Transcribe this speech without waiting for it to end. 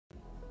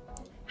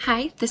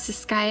Hi, this is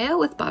Skya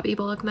with Bobbi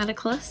Bullock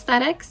Medical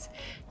Esthetics.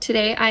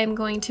 Today I am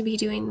going to be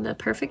doing the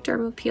Perfect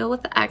Derma Peel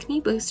with the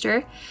Acne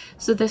Booster.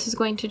 So this is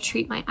going to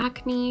treat my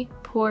acne,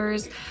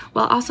 pores,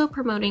 while also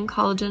promoting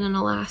collagen and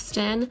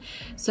elastin.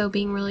 So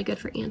being really good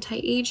for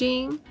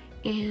anti-aging.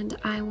 And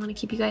I want to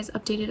keep you guys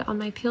updated on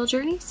my peel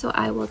journey. So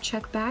I will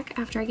check back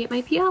after I get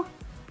my peel.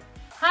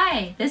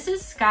 Hi, this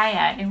is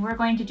Skya, and we're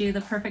going to do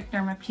the Perfect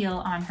Derma Peel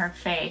on her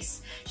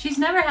face. She's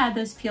never had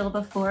this peel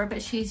before,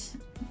 but she's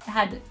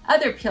had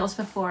other peels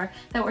before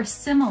that were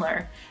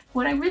similar.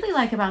 What I really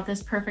like about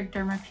this Perfect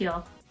Derma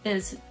Peel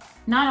is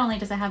not only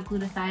does it have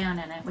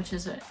glutathione in it, which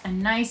is a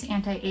nice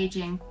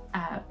anti-aging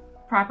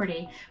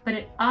property, but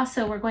it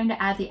also, we're going to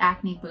add the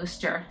acne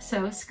booster.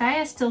 So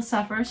Skya still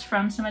suffers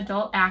from some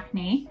adult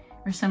acne,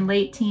 or some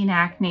late teen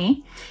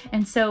acne.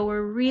 And so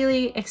we're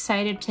really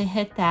excited to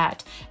hit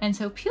that. And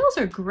so peels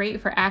are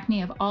great for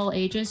acne of all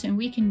ages, and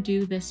we can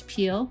do this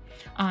peel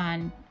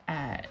on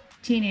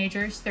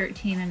teenagers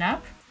 13 and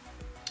up.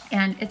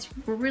 And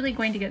we're really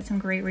going to get some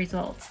great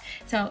results.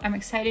 So I'm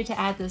excited to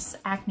add this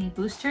acne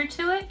booster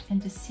to it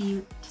and to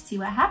see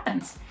what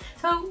happens.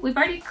 So we've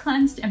already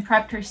cleansed and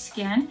prepped her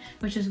skin,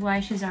 which is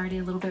why she's already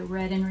a little bit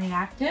red and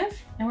reactive.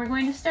 And we're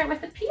going to start with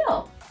the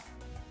peel.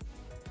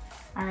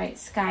 All right,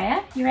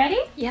 Skya, you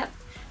ready? Yep.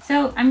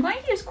 So I'm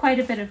going to use quite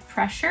a bit of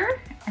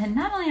pressure, and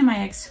not only am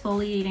I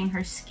exfoliating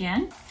her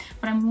skin,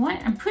 but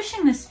I'm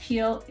pushing this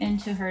peel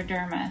into her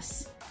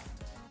dermis.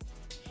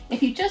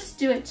 If you just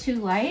do it too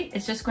light,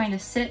 it's just going to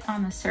sit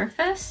on the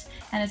surface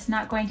and it's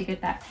not going to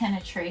get that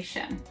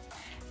penetration.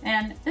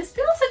 And this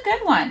peel is a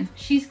good one.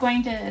 She's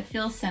going to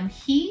feel some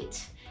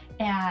heat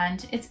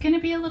and it's going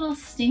to be a little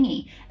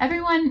stingy.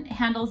 Everyone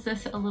handles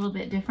this a little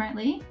bit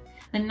differently.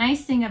 The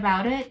nice thing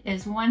about it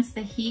is once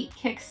the heat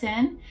kicks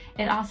in,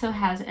 it also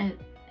has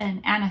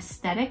an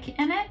anesthetic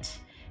in it.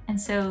 And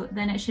so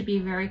then it should be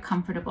very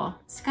comfortable.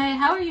 Skya,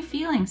 how are you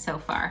feeling so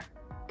far?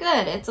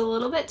 Good. It's a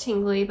little bit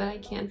tingly, but I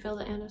can feel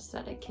the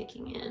anesthetic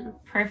kicking in.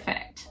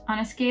 Perfect. On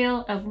a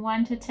scale of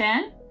 1 to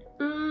 10?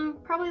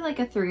 Probably like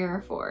a 3 or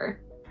a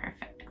 4.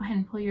 Perfect. Go ahead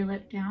and pull your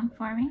lip down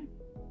for me.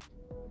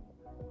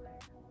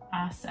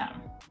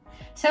 Awesome.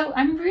 So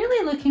I'm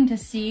really looking to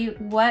see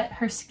what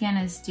her skin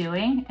is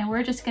doing, and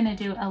we're just going to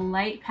do a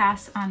light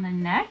pass on the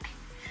neck.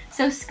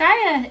 So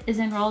Skya is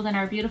enrolled in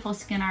our Beautiful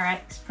Skin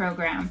RX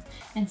program,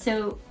 and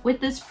so with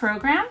this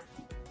program,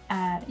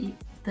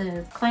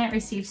 the client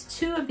receives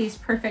 2 of these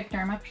Perfect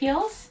Derma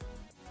Peels.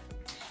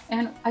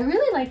 And I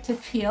really like to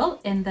peel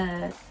in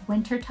the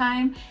winter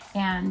time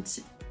and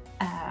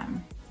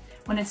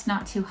when it's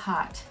not too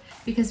hot,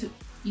 because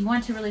you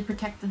want to really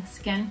protect the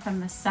skin from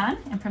the sun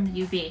and from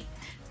the UV.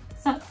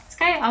 So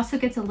Skya also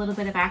gets a little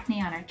bit of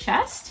acne on her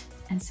chest,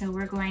 and so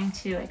we're going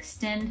to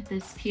extend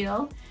this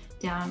peel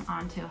down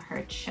onto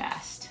her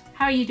chest.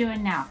 How are you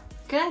doing now?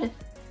 Good.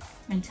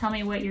 And tell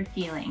me what you're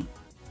feeling.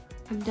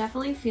 I'm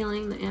definitely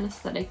feeling the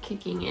anesthetic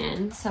kicking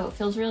in, so it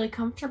feels really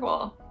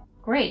comfortable.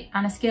 Great.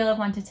 On a scale of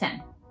 1 to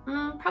 10?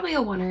 Probably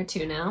a 1 or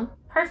 2 now.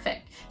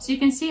 Perfect. So you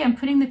can see I'm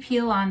putting the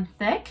peel on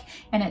thick,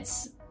 and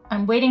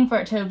I'm waiting for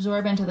it to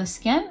absorb into the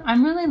skin.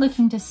 I'm really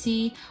looking to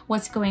see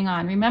what's going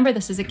on. Remember,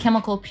 this is a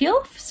chemical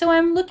peel, so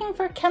I'm looking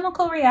for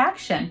chemical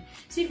reaction.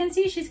 So you can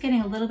see she's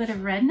getting a little bit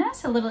of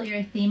redness, a little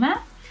erythema,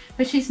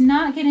 but she's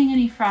not getting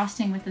any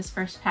frosting with this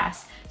first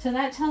pass. So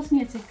that tells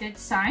me it's a good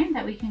sign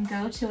that we can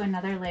go to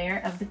another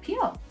layer of the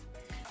peel.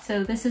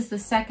 So this is the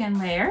second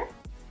layer.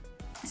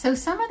 So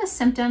some of the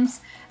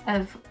symptoms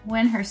of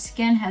when her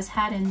skin has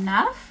had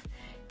enough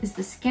is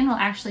the skin will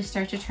actually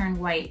start to turn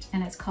white,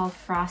 and it's called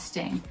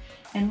frosting.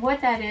 And what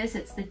that is,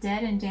 it's the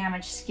dead and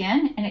damaged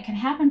skin, and it can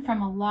happen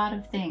from a lot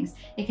of things.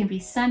 It can be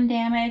sun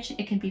damage,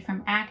 it can be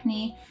from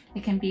acne,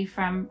 it can be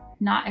from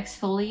not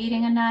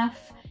exfoliating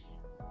enough.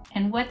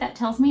 And what that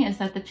tells me is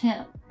that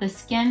the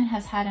skin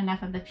has had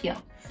enough of the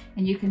peel.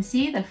 And you can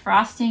see the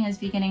frosting is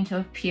beginning to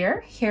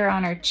appear here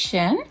on her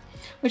chin,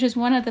 which is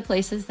one of the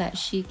places that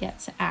she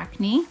gets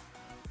acne.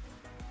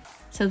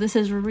 So this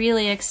is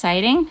really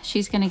exciting.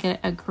 She's gonna get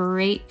a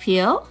great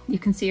peel. You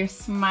can see her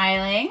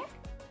smiling.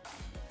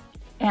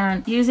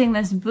 And using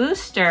this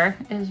booster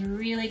is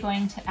really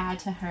going to add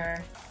to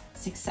her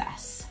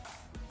success.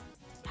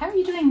 How are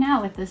you doing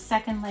now with this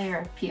second layer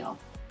of peel?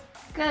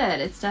 Good.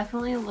 It's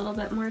definitely a little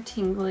bit more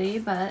tingly,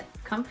 but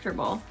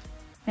comfortable.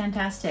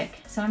 Fantastic.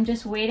 So I'm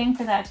just waiting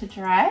for that to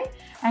dry.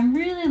 I'm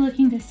really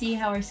looking to see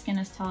how her skin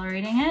is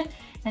tolerating it.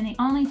 And the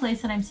only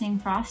place that I'm seeing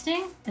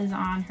frosting is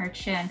on her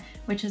chin,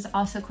 which is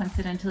also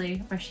coincidentally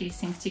where she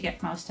seems to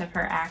get most of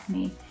her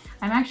acne.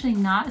 I'm actually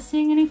not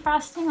seeing any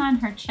frosting on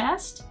her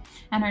chest.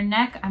 And her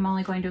neck, I'm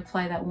only going to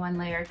apply that 1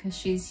 layer because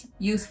she's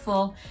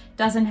youthful,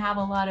 doesn't have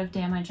a lot of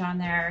damage on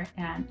there.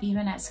 And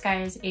even at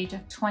Skya's age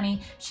of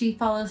 20, she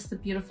follows the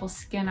Beautiful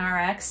Skin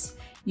RX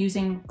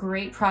using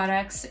great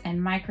products and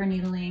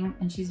microneedling,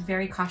 and she's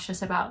very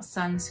cautious about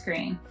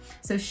sunscreen.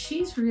 So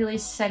she's really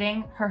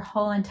setting her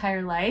whole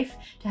entire life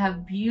to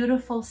have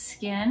beautiful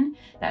skin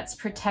that's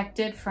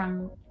protected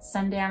from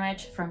sun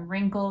damage, from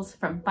wrinkles,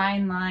 from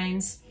fine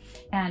lines,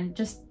 and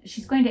just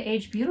she's going to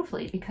age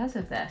beautifully because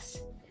of this.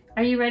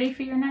 Are you ready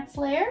for your next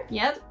layer?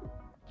 Yep.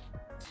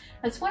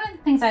 That's one of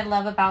the things I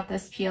love about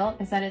this peel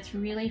is that it's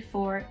really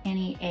for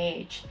any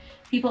age.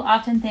 People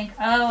often think,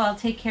 oh, I'll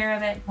take care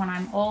of it when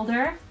I'm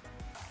older,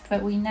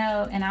 but we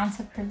know an ounce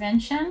of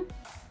prevention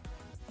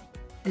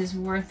is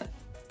worth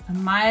a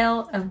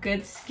mile of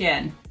good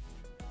skin.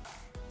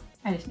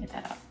 I just made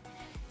that up,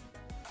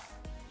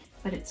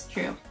 but it's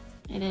true.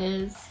 It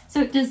is.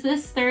 So does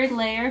this third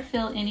layer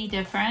feel any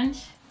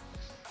different?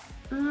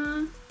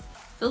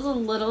 Feels a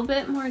little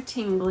bit more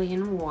tingly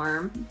and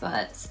warm,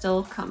 but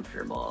still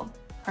comfortable.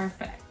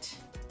 Perfect.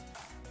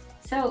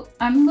 So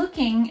I'm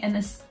looking, and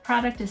this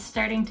product is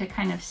starting to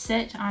kind of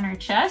sit on her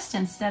chest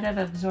instead of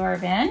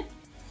absorb in.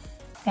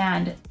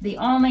 And the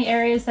only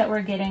areas that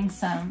we're getting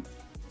some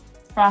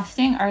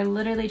frosting are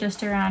literally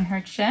just around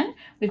her chin.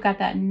 We've got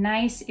that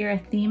nice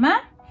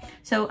erythema.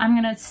 So I'm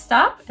gonna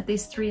stop at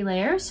these 3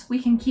 layers. We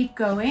can keep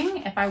going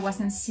if I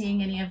wasn't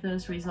seeing any of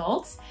those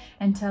results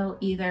until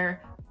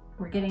either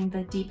we're getting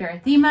the deep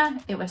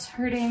erythema, it was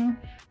hurting,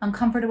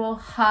 uncomfortable,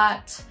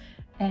 hot,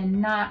 and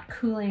not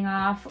cooling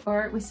off,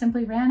 or we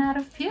simply ran out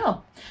of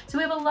peel. So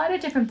we have a lot of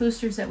different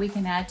boosters that we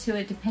can add to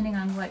it depending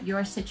on what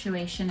your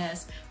situation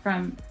is,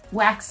 from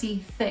waxy,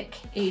 thick,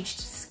 aged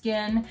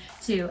skin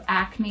to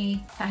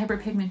acne to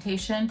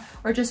hyperpigmentation,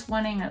 or just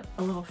wanting a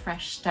little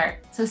fresh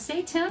start. So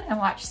stay tuned and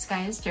watch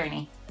Skya's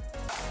journey.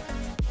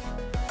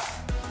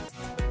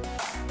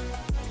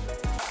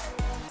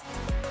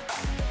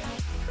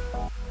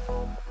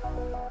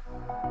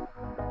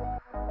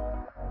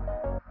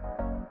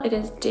 It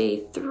is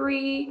day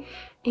 3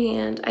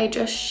 and I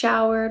just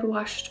showered,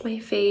 washed my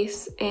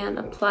face, and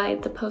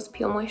applied the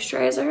post-peel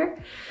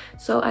moisturizer.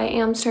 So I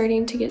am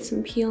starting to get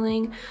some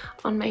peeling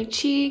on my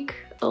cheek,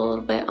 a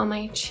little bit on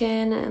my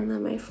chin, and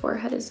then my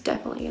forehead is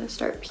definitely going to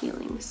start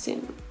peeling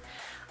soon.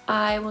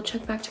 I will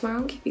check back tomorrow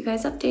and keep you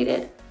guys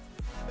updated.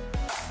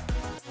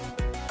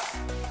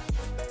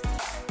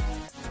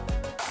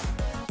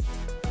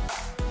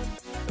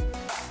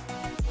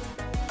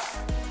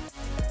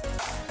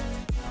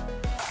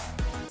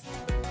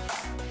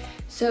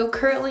 So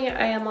currently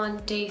I am on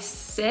day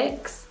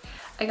 6.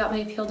 I got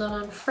my peel done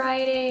on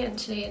Friday and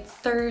today it's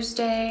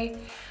Thursday.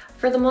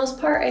 For the most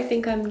part, I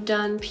think I'm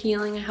done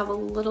peeling. I have a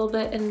little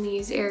bit in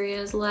these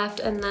areas left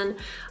and then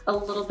a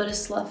little bit of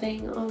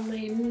sloughing on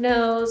my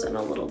nose and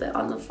a little bit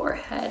on the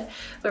forehead.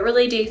 But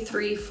really day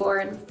 3, 4,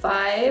 and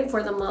 5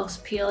 were the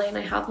most peeling.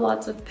 I have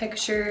lots of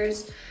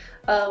pictures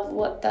of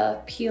what the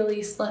peely,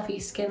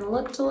 sloughy skin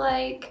looked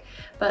like,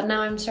 but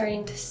now I'm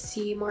starting to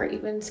see more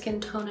even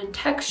skin tone and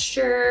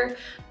texture,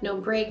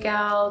 no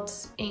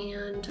breakouts,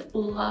 and a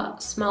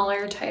lot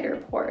smaller, tighter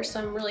pores, so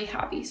I'm really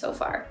happy so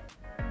far.